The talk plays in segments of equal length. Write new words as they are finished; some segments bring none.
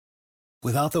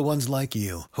Without the ones like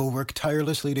you, who work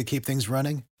tirelessly to keep things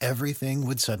running, everything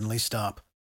would suddenly stop.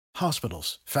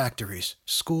 Hospitals, factories,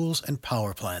 schools, and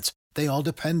power plants, they all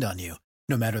depend on you.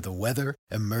 No matter the weather,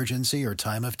 emergency, or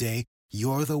time of day,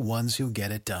 you're the ones who get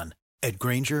it done. At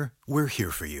Grainger, we're here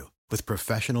for you with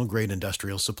professional-grade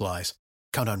industrial supplies.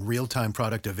 Count on real-time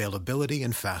product availability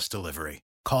and fast delivery.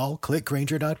 Call,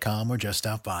 clickgrainger.com, or just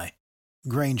stop by.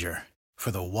 Grainger, for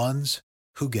the ones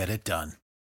who get it done.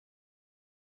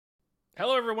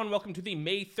 Hello, everyone. Welcome to the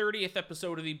May 30th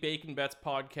episode of the Bacon Bets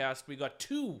podcast. We got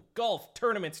two golf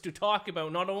tournaments to talk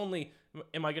about. Not only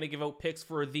am I going to give out picks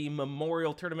for the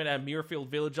Memorial Tournament at Muirfield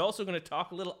Village, also going to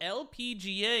talk a little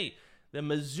LPGA, the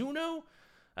Mizuho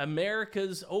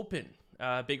America's Open.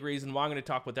 Big reason why I'm going to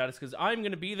talk about that is because I'm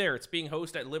going to be there. It's being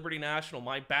hosted at Liberty National,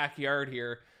 my backyard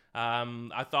here.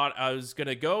 I thought I was going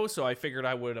to go, so I figured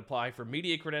I would apply for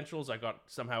media credentials. I got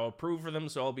somehow approved for them,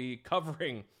 so I'll be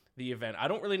covering the event. I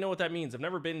don't really know what that means. I've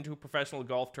never been to a professional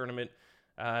golf tournament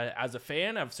as a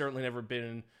fan. I've certainly never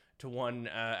been to one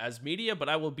as media, but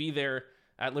I will be there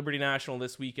at Liberty National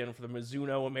this weekend for the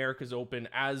Mizuho America's Open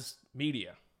as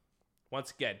media.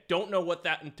 Once again, don't know what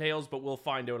that entails, but we'll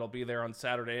find out. I'll be there on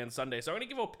Saturday and Sunday. So I'm going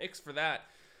to give out picks for that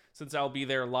since I'll be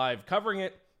there live covering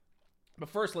it. But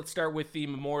first, let's start with the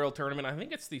Memorial Tournament. I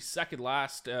think it's the second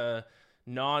last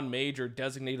non-major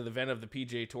designated event of the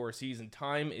PGA Tour season.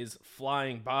 Time is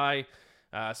flying by.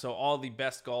 So all the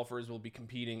best golfers will be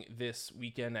competing this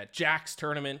weekend at Jack's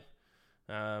Tournament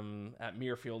at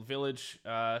Muirfield Village.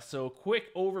 So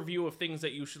quick overview of things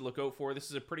that you should look out for.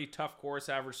 This is a pretty tough course,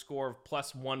 average score of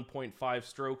plus 1.5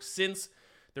 strokes since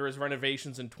there was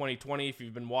renovations in 2020. If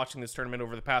you've been watching this tournament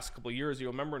over the past couple of years,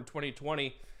 you'll remember in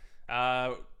 2020,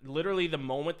 literally the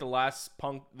moment the last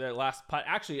putt,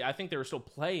 actually I think they were still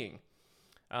playing,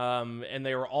 and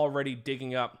they were already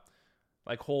digging up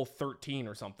like hole 13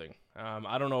 or something.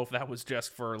 I don't know if that was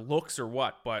just for looks or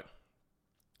what, but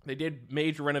they did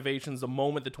major renovations the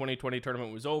moment the 2020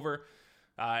 tournament was over,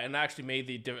 and actually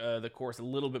made the course a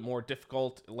little bit more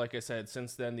difficult. Like I said,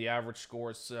 since then the average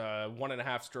score is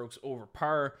 1.5 strokes over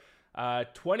par.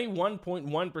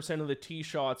 21.1% of the tee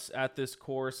shots at this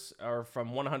course are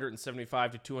from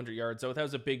 175 to 200 yards out. That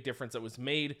was a big difference that was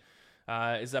made.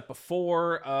 Is that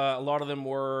before a lot of them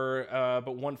were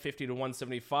about 150 to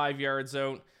 175 yards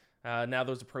out. Now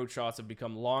those approach shots have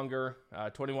become longer,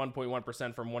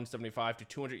 21.1% from 175 to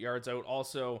 200 yards out.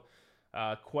 Also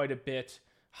quite a bit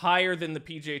higher than the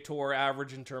PGA Tour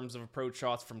average in terms of approach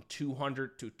shots from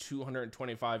 200 to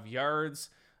 225 yards.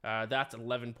 That's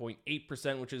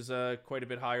 11.8%, which is quite a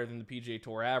bit higher than the PGA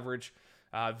Tour average.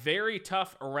 Very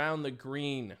tough around the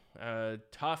green.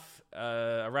 Tough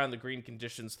around the green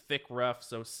conditions, thick rough.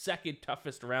 So second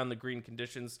toughest around the green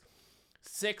conditions,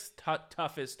 sixth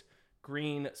toughest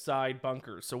green side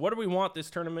bunkers. So what do we want this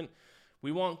tournament?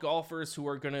 We want golfers who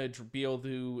are going to be able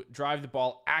to drive the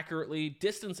ball accurately.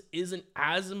 Distance isn't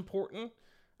as important,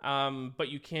 but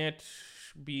you can't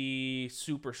be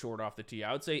super short off the tee.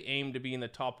 I would say aim to be in the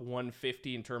top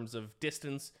 150 in terms of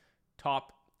distance.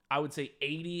 Top, I would say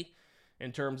 80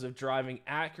 in terms of driving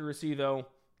accuracy, though.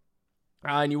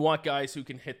 And you want guys who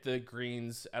can hit the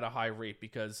greens at a high rate,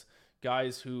 because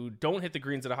guys who don't hit the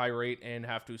greens at a high rate and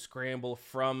have to scramble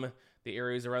from the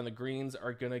areas around the greens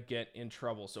are going to get in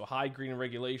trouble. So high green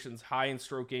regulations, high in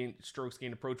strokes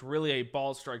gained approach, really a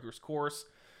ball striker's course.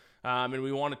 And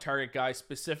we want to target guys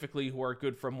specifically who are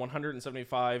good from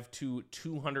 175 to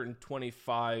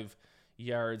 225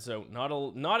 yards out.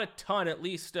 Not a ton, at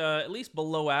least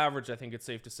below average, I think it's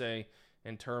safe to say,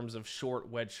 in terms of short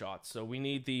wedge shots. So we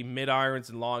need the mid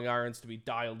irons and long irons to be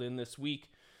dialed in this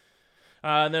week.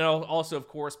 And then also, of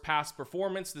course, past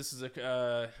performance. This is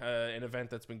an event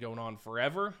that's been going on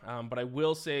forever. But I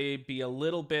will say, be a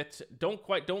little bit. Don't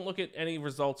look at any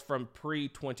results from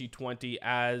pre-2020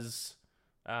 as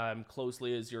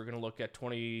closely as you're going to look at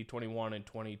 2021 and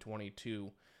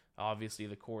 2022. Obviously,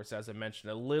 the course, as I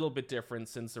mentioned, a little bit different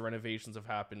since the renovations have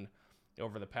happened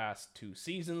over the past two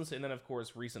seasons, and then, of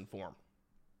course, recent form.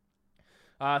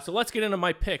 So let's get into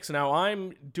my picks. Now,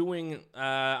 I'm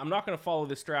not going to follow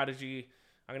this strategy.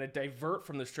 I'm going to divert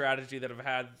from the strategy that I've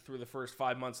had through the first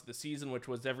 5 months of the season, which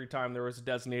was every time there was a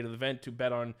designated event to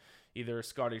bet on either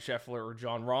Scotty Scheffler or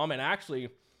Jon Rahm. And actually,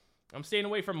 I'm staying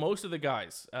away from most of the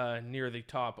guys near the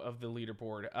top of the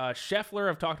leaderboard. Scheffler,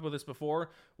 I've talked about this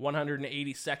before,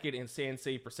 182nd in sand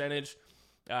save percentage.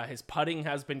 His putting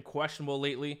has been questionable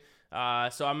lately.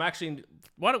 So I'm actually,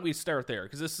 why don't we start there?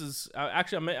 Because this is,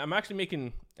 I'm actually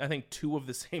making, I think, two of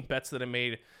the same bets that I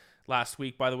made last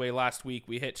week. By the way, last week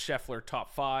we hit Scheffler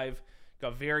top 5,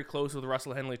 got very close with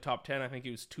Russell Henley top 10. I think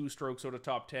he was 2 strokes out of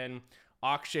top 10.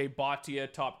 Akshay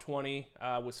Bhatia, top 20,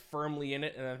 was firmly in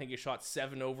it, and I think he shot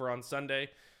 7 over on Sunday.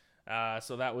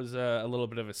 So that was a little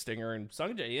bit of a stinger. And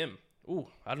Sung Jae Im,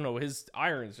 I don't know, his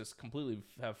irons just completely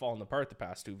have fallen apart the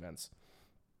past 2 events.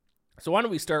 So why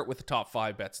don't we start with the top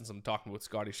 5 bets since I'm talking about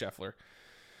Scottie Scheffler.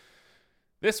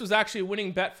 This was actually a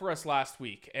winning bet for us last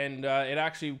week, and it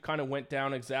actually kind of went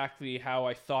down exactly how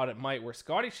I thought it might, where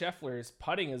Scottie Scheffler's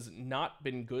putting has not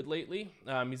been good lately.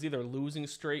 He's either losing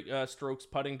straight strokes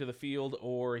putting to the field,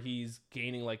 or he's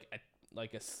gaining like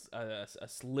a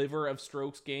sliver of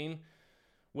strokes gain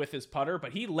with his putter,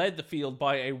 but he led the field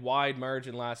by a wide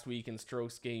margin last week in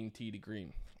strokes gained tee to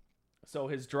green. So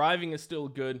his driving is still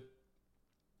good.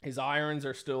 His irons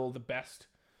are still the best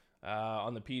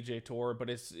on the PJ Tour, but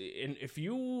if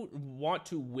you want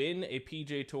to win a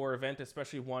PJ Tour event,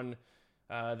 especially one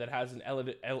that has an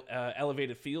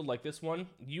elevated field like this one,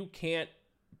 you can't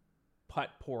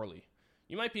putt poorly.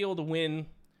 You might be able to win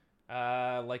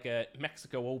like a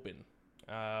Mexico Open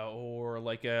or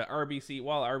like a RBC.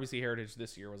 Well, RBC Heritage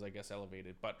this year was, I guess,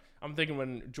 elevated, but I'm thinking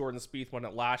when Jordan Spieth won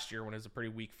it last year when it was a pretty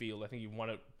weak field, I think he won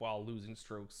it while losing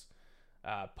strokes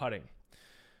putting.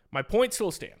 My point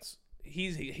still stands.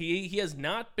 He has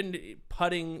not been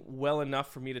putting well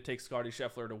enough for me to take Scottie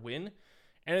Scheffler to win.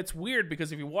 And it's weird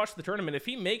because if you watch the tournament, if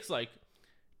he makes like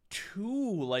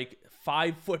 2 like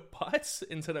 5-foot putts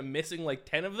instead of missing like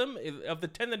 10 of them, of the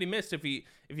 10 that he missed, if he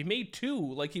made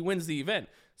 2, like he wins the event.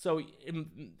 So it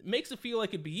makes it feel like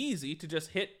it'd be easy to just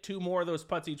hit 2 more of those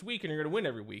putts each week and you're going to win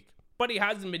every week. But he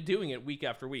hasn't been doing it week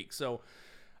after week. So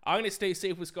I'm going to stay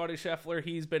safe with Scottie Scheffler.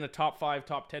 He's been a top 5,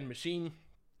 top 10 machine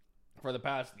for the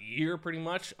past year, pretty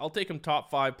much. I'll take him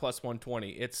top 5 plus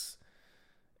 120. It's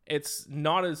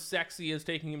not as sexy as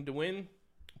taking him to win,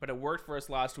 but it worked for us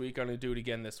last week. I'm going to do it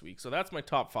again this week. So that's my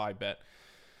top 5 bet.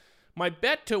 My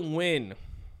bet to win.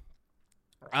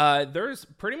 There's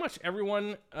pretty much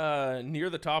everyone near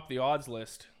the top of the odds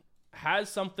list has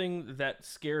something that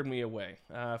scared me away.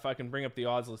 If I can bring up the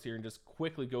odds list here and just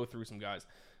quickly go through some guys.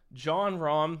 Jon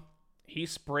Rahm, he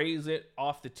sprays it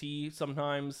off the tee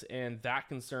sometimes, and that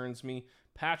concerns me.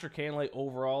 Patrick Cantlay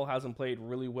overall hasn't played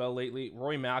really well lately.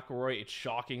 Rory McIlroy, it's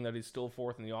shocking that he's still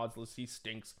 4th in the odds list. He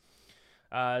stinks.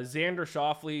 Xander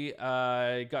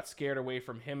Schauffele, got scared away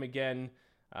from him again.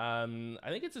 I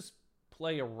think it's his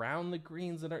play around the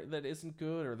greens that isn't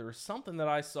good, or there was something that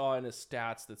I saw in his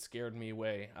stats that scared me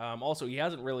away. Also,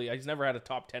 he's never had a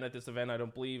top 10 at this event, I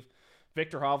don't believe.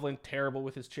 Victor Hovland, terrible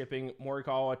with his chipping.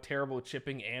 Morikawa, terrible with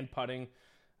chipping and putting.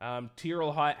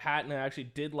 Tyrrell Hatton, I actually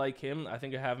did like him. I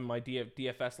think I have him in my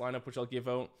DFS lineup, which I'll give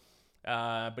out.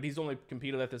 But he's only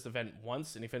competed at this event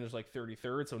once, and he finished like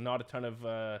 33rd, so not a ton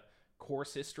of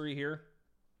course history here.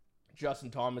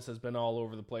 Justin Thomas has been all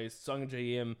over the place. Sung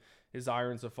Jae Im, his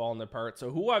irons have fallen apart.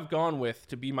 So who I've gone with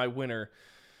to be my winner,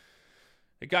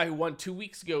 a guy who won 2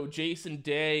 weeks ago, Jason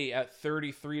Day at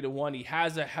 33-1. He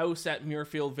has a house at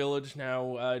Muirfield Village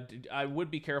now. I would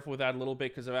be careful with that a little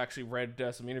bit because I've actually read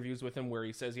some interviews with him where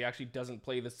he says he actually doesn't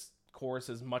play this course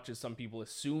as much as some people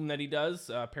assume that he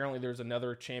does. Apparently there's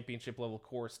another championship level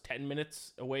course 10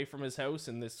 minutes away from his house,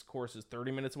 and this course is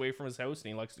 30 minutes away from his house, and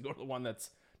he likes to go to the one that's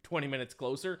 20 minutes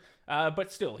closer.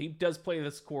 But still, he does play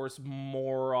this course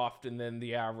more often than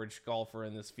the average golfer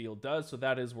in this field does, so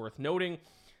that is worth noting.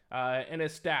 And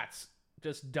his stats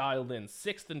just dialed in.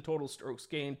 6th in total strokes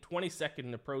gained, 22nd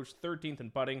in approach, 13th in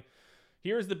putting.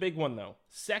 Here's the big one, though.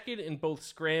 2nd in both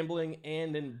scrambling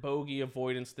and in bogey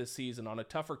avoidance this season. On a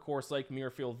tougher course like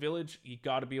Muirfield Village, you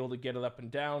got to be able to get it up and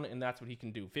down, and that's what he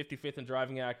can do. 55th in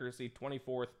driving accuracy,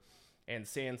 24th in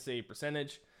sand save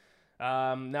percentage.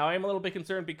 Now, I am a little bit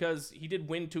concerned because he did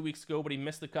win 2 weeks ago, but he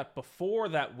missed the cut before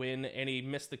that win, and he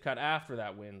missed the cut after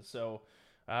that win. So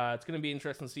it's going to be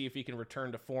interesting to see if he can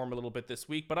return to form a little bit this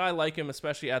week. But I like him,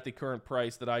 especially at the current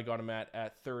price that I got him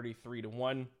at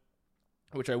 33-1,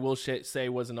 which I will say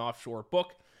was an offshore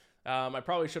book. I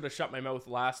probably should have shut my mouth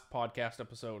last podcast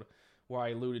episode where I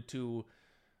alluded to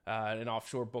an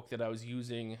offshore book that I was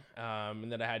using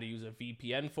and that I had to use a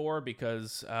VPN for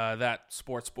because that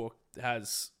sports book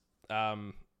has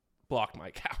blocked my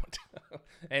account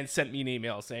and sent me an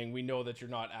email saying, we know that you're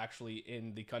not actually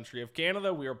in the country of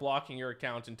Canada. We are blocking your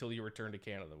account until you return to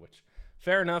Canada, which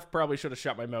fair enough. Probably should have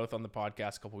shut my mouth on the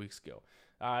podcast a couple weeks ago.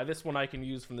 This one I can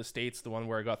use from the States, the one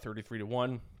where I got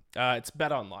 33-1. It's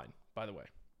Bet Online, by the way.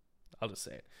 I'll just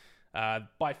say it.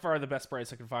 By far the best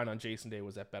price I could find on Jason Day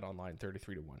was at Bet Online,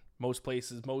 33-1. Most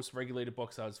places, most regulated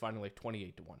books, I was finding like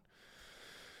 28-1.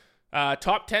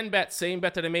 Top 10 bet, same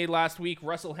bet that I made last week.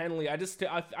 Russell Henley. I just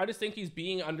think he's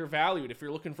being undervalued. If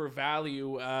you're looking for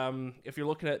value, if you're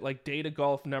looking at like data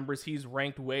golf numbers, he's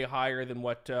ranked way higher than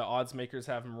what odds makers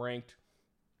have him ranked.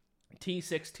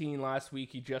 T16 last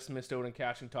week, he just missed out on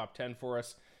cashing top 10 for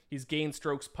us. He's gained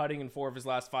strokes putting in 4 of his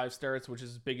last 5 starts, which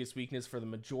is his biggest weakness for the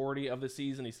majority of the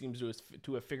season. He seems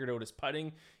to have figured out his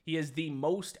putting. He is the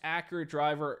most accurate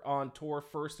driver on tour,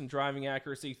 first in driving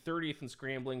accuracy, 30th in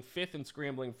scrambling, 5th in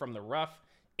scrambling from the rough,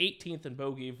 18th in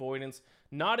bogey avoidance.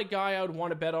 Not a guy I would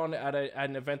want to bet on at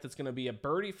an event that's going to be a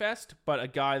birdie fest, but a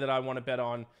guy that I want to bet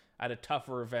on at a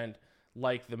tougher event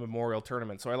like the Memorial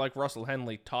Tournament. So I like Russell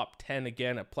Henley, top 10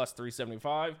 again at plus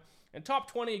 375. And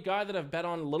top 20, a guy that I've bet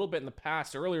on a little bit in the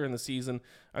past, earlier in the season.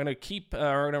 I'm going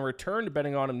to return to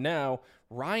betting on him now.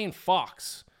 Ryan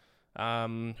Fox,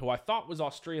 who I thought was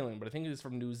Australian, but I think he's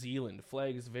from New Zealand.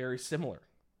 Flag is very similar.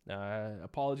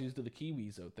 Apologies to the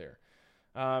Kiwis out there.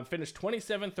 Finished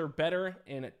 27th or better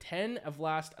in 10 of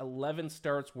last 11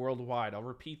 starts worldwide. I'll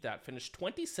repeat that. Finished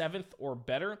 27th or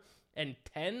better in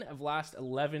 10 of last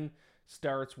 11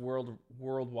 starts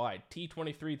worldwide.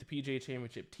 T23 at the PGA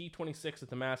Championship, T26 at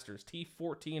the Masters,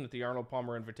 T14 at the Arnold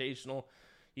Palmer Invitational.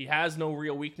 He has no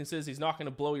real weaknesses. He's not going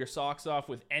to blow your socks off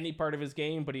with any part of his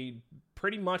game, but he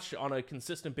pretty much on a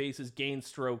consistent basis gains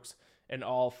strokes in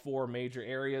all 4 major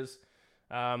areas.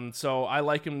 So I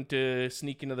like him to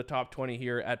sneak into the top 20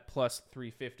 here at plus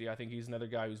 350. I think he's another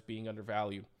guy who's being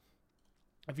undervalued.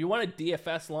 If you want a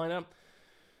DFS lineup,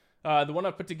 the one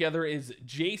I put together is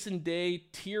Jason Day,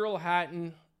 Tyrrell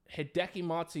Hatton, Hideki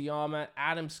Matsuyama,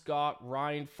 Adam Scott,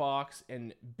 Ryan Fox,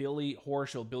 and Billy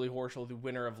Horschel. Billy Horschel, the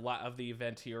winner of the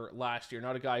event here last year.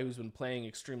 Not a guy who's been playing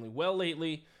extremely well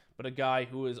lately, but a guy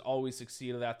who has always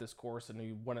succeeded at this course, and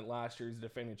he won it last year. He's a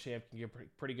defending champ. You can get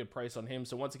a pretty good price on him.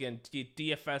 So once again,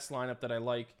 DFS lineup that I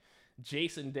like: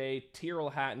 Jason Day,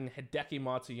 Tyrrell Hatton, Hideki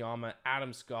Matsuyama,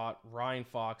 Adam Scott, Ryan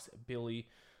Fox, Billy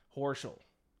Horschel.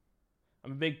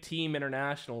 I'm a big team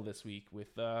international this week with,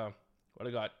 what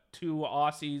I got, 2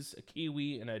 Aussies, a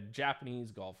Kiwi, and a Japanese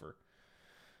golfer.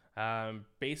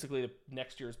 Basically, the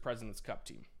next year's President's Cup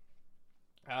team.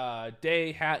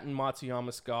 Day, Hatton,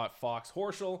 Matsuyama, Scott, Fox,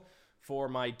 Horschel for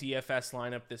my DFS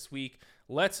lineup this week.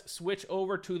 Let's switch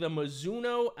over to the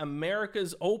Mizuho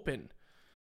America's Open.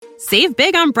 Save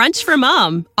big on brunch for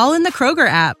mom, all in the Kroger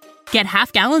app. Get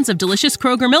half gallons of delicious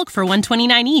Kroger milk for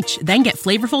 $1.29 each. Then get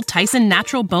flavorful Tyson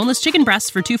natural boneless chicken breasts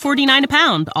for $2.49 a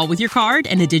pound, all with your card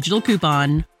and a digital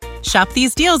coupon. Shop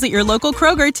these deals at your local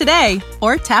Kroger today,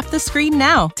 or tap the screen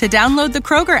now to download the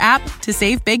Kroger app to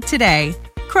save big today.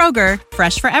 Kroger,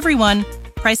 fresh for everyone.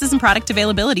 Prices and product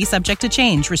availability subject to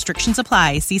change. Restrictions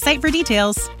apply. See site for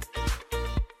details.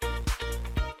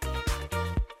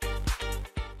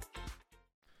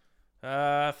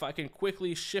 If I can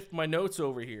quickly shift my notes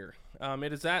over here.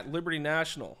 It is at Liberty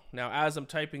National. Now, as I'm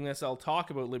typing this, I'll talk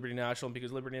about Liberty National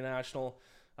because Liberty National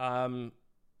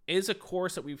is a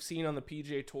course that we've seen on the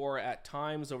PGA Tour at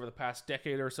times over the past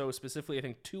decade or so. Specifically, I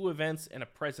think 2 events and a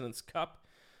President's Cup.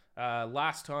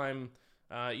 Last time,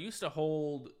 it used to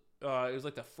hold, it was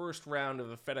like the first round of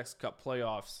the FedEx Cup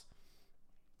playoffs.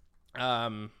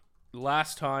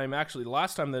 Last time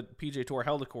the PGA Tour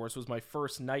held a course was my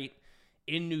first night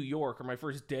in New York, or my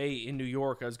first day in New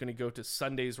York. I was going to go to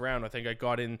Sunday's round. I think it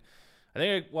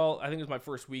was my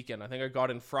first weekend. I think I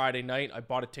got in Friday night. I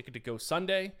bought a ticket to go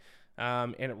Sunday,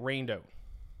 and it rained out.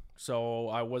 So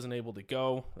I wasn't able to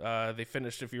go. They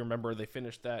finished, if you remember,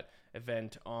 that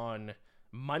event on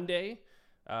Monday.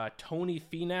 Tony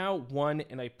Finau won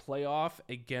in a playoff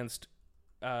against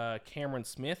Cameron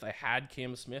Smith. I had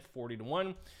Cam Smith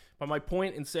 40-1. But my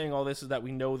point in saying all this is that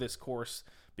we know this course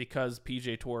because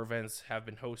PGA Tour events have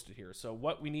been hosted here. So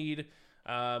what we need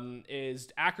is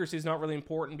accuracy is not really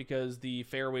important because the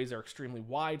fairways are extremely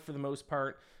wide for the most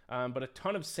part, but a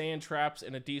ton of sand traps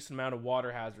and a decent amount of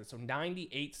water hazards. So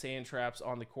 98 sand traps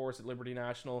on the course at Liberty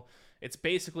National. It's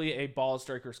basically a ball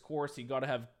striker's course. You got to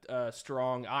have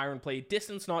strong iron play.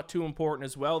 Distance not too important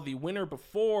as well. The winner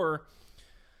before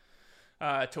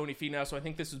Tony Finau, so I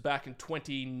think this was back in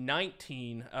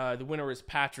 2019. The winner is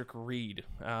Patrick Reed,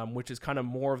 which is kind of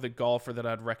more of the golfer that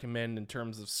I'd recommend in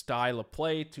terms of style of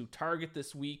play to target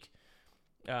this week.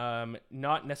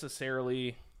 Not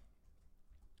necessarily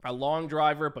a long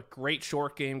driver, but great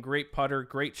short game, great putter,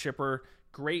 great chipper,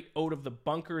 great out of the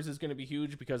bunkers is going to be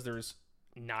huge because there's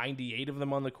 98 of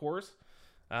them on the course.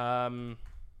 And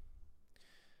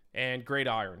great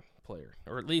iron player,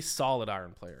 or at least solid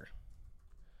iron player.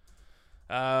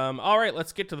 All right,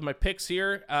 let's get to my picks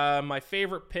here. My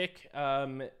favorite pick,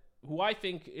 who I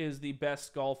think is the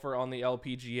best golfer on the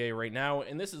LPGA right now,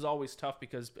 and this is always tough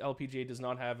because LPGA does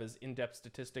not have as in-depth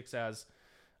statistics as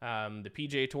the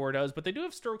PGA Tour does, but they do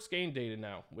have strokes gained data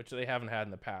now, which they haven't had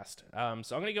in the past. So I'm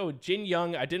going to go with Jin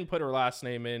Young. I didn't put her last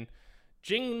name in.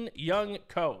 Jin Young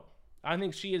Ko. I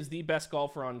think she is the best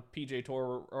golfer on PGA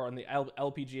Tour or on the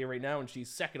LPGA right now, and she's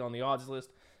second on the odds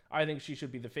list. I think she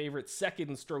should be the favorite. Second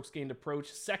in strokes gained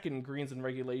approach, second in greens in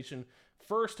regulation,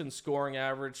 first in scoring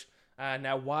average.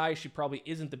 Now, why she probably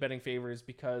isn't the betting favorite is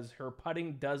because her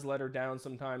putting does let her down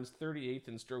sometimes. 38th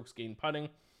in strokes gained putting,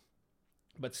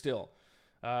 but still,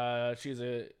 she's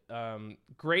a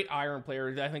great iron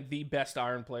player. I think the best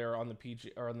iron player on the PGA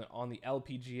or on the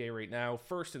LPGA right now.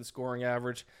 First in scoring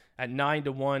average at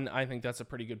 9-1. I think that's a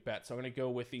pretty good bet. So I'm going to go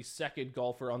with the second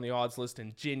golfer on the odds list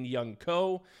in Jin Young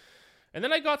Ko. And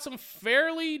then I got some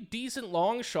fairly decent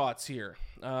long shots here.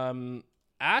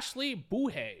 Ashley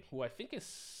Buhe, who I think is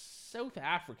South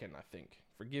African, I think.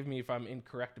 Forgive me if I'm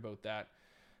incorrect about that.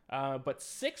 But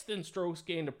sixth in strokes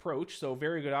gained approach, so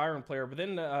very good iron player. But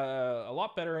then a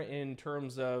lot better in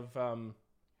terms of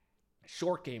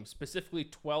short game, specifically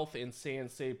 12th in sand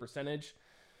save percentage.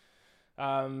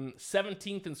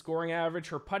 17th in scoring average.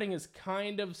 Her putting is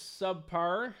kind of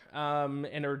subpar,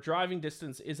 and her driving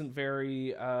distance isn't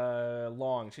very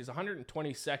long. She's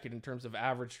 122nd in terms of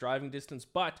average driving distance,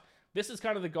 but this is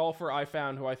kind of the golfer I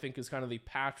found who I think is kind of the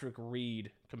Patrick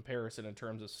Reed comparison in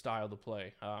terms of style to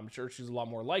play. I'm sure she's a lot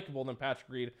more likable than Patrick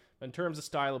Reed, but in terms of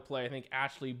style of play, I think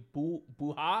Ashley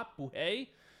Buhe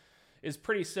is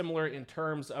pretty similar in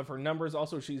terms of her numbers.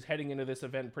 Also, she's heading into this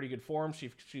event in pretty good form.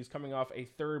 She's coming off a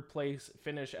third place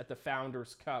finish at the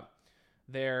Founders Cup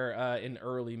there in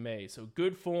early May. So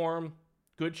good form,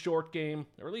 good short game,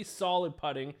 or at least solid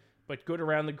putting, but good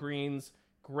around the greens,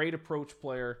 great approach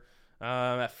player.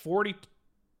 At 40,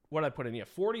 what did I put in? Yeah,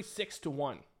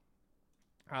 46-1.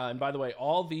 And by the way,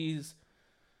 all these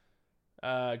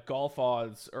golf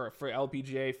odds or for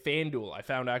LPGA, FanDuel. I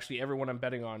found actually everyone I'm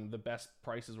betting on, the best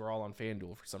prices were all on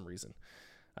FanDuel for some reason.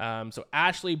 So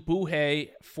Ashley Buhe,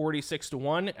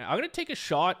 46-1. I'm going to take a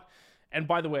shot. And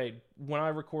by the way, when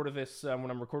I'm recording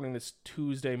this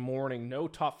Tuesday morning, no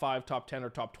top 5, top 10,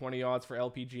 or top 20 odds for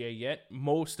LPGA yet.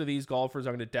 Most of these golfers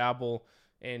I'm going to dabble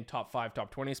in top 5, top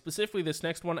 20. Specifically, this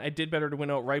next one, I did better to win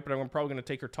outright, but I'm probably going to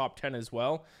take her top 10 as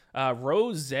well.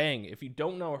 Rose Zhang, if you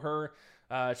don't know her,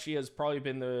 she has probably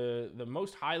been the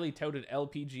most highly touted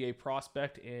LPGA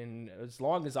prospect in as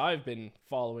long as I've been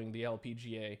following the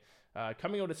LPGA.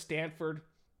 Coming out of Stanford,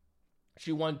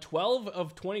 she won 12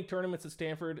 of 20 tournaments at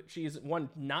Stanford. She's won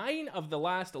 9 of the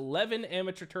last 11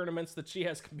 amateur tournaments that she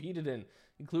has competed in,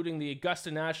 including the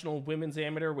Augusta National Women's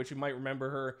Amateur, which you might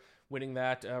remember her winning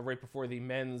that right before the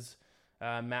men's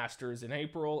Masters in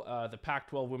April. The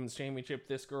Pac-12 Women's Championship.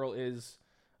 This girl is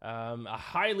a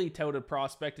highly touted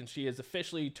prospect, and she has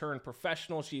officially turned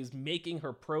professional. She is making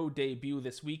her pro debut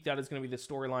this week. That is going to be the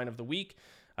storyline of the week.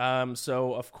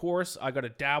 So, of course, I got to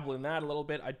dabble in that a little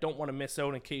bit. I don't want to miss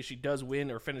out in case she does win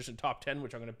or finish in top 10,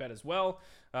 which I'm going to bet as well.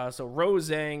 So, Rose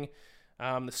Zhang,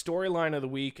 the storyline of the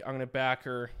week, I'm going to back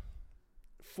her.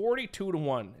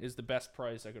 42-1 is the best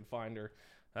price I could find her.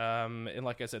 And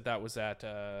like I said, that was at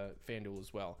FanDuel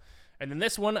as well. And then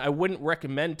this one, I wouldn't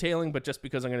recommend tailing, but just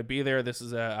because I'm going to be there, this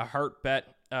is a heart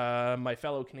bet. My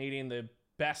fellow Canadian, the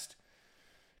best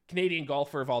Canadian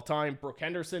golfer of all time, Brooke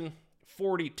Henderson,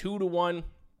 42-1.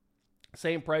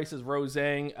 Same price as Rose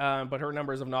Zhang, but her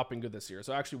numbers have not been good this year.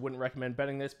 So I actually wouldn't recommend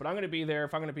betting this, but I'm going to be there.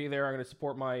 If I'm going to be there, I'm going to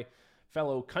support my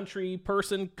fellow country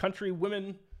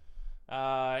women.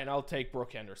 And I'll take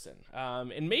Brooke Henderson.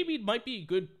 And maybe it might be a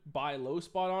good buy low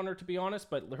spot on her, to be honest,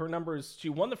 but her numbers, she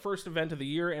won the first event of the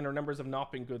year, and her numbers have not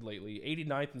been good lately.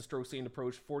 89th in strokes gained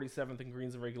approach, 47th in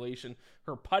greens and regulation.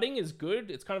 Her putting is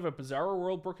good. It's kind of a bizarre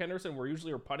world, Brooke Henderson, where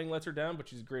usually her putting lets her down, but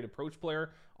she's a great approach player.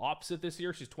 Opposite this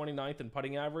year, she's 29th in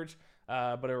putting average,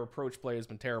 but her approach play has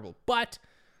been terrible. But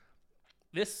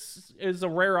this is a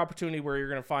rare opportunity where you're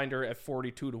going to find her at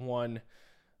 42-1.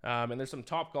 And there's some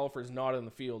top golfers not in the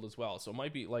field as well. So it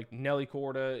might be like Nelly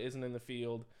Korda isn't in the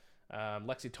field.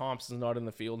 Lexi Thompson's not in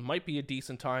the field. Might be a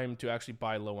decent time to actually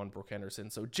buy low on Brooke Henderson.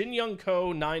 So Jin Young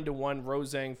Ko, 9-1.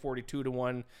 Rose Zhang,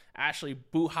 42-1. Ashley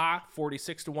Buha,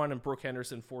 46-1. And Brooke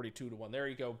Henderson, 42-1. There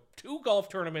you go. 2 golf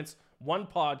tournaments, 1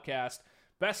 podcast.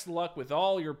 Best of luck with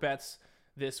all your bets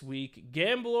this week.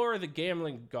 Gambler, the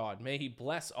gambling god, may he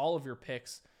bless all of your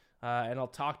picks. And I'll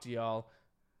talk to y'all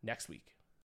next week.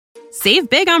 Save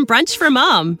big on brunch for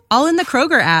mom, all in the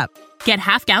Kroger app. Get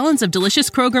half gallons of delicious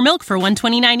Kroger milk for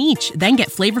 $1.29 each. Then get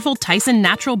flavorful Tyson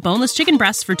natural boneless chicken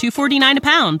breasts for $2.49 a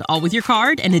pound, all with your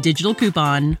card and a digital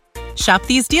coupon. Shop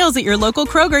these deals at your local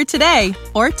Kroger today,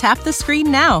 or tap the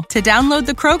screen now to download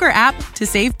the Kroger app to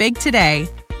save big today.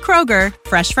 Kroger,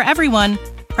 fresh for everyone.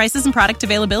 Prices and product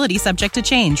availability subject to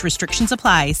change. Restrictions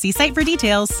apply. See site for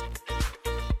details.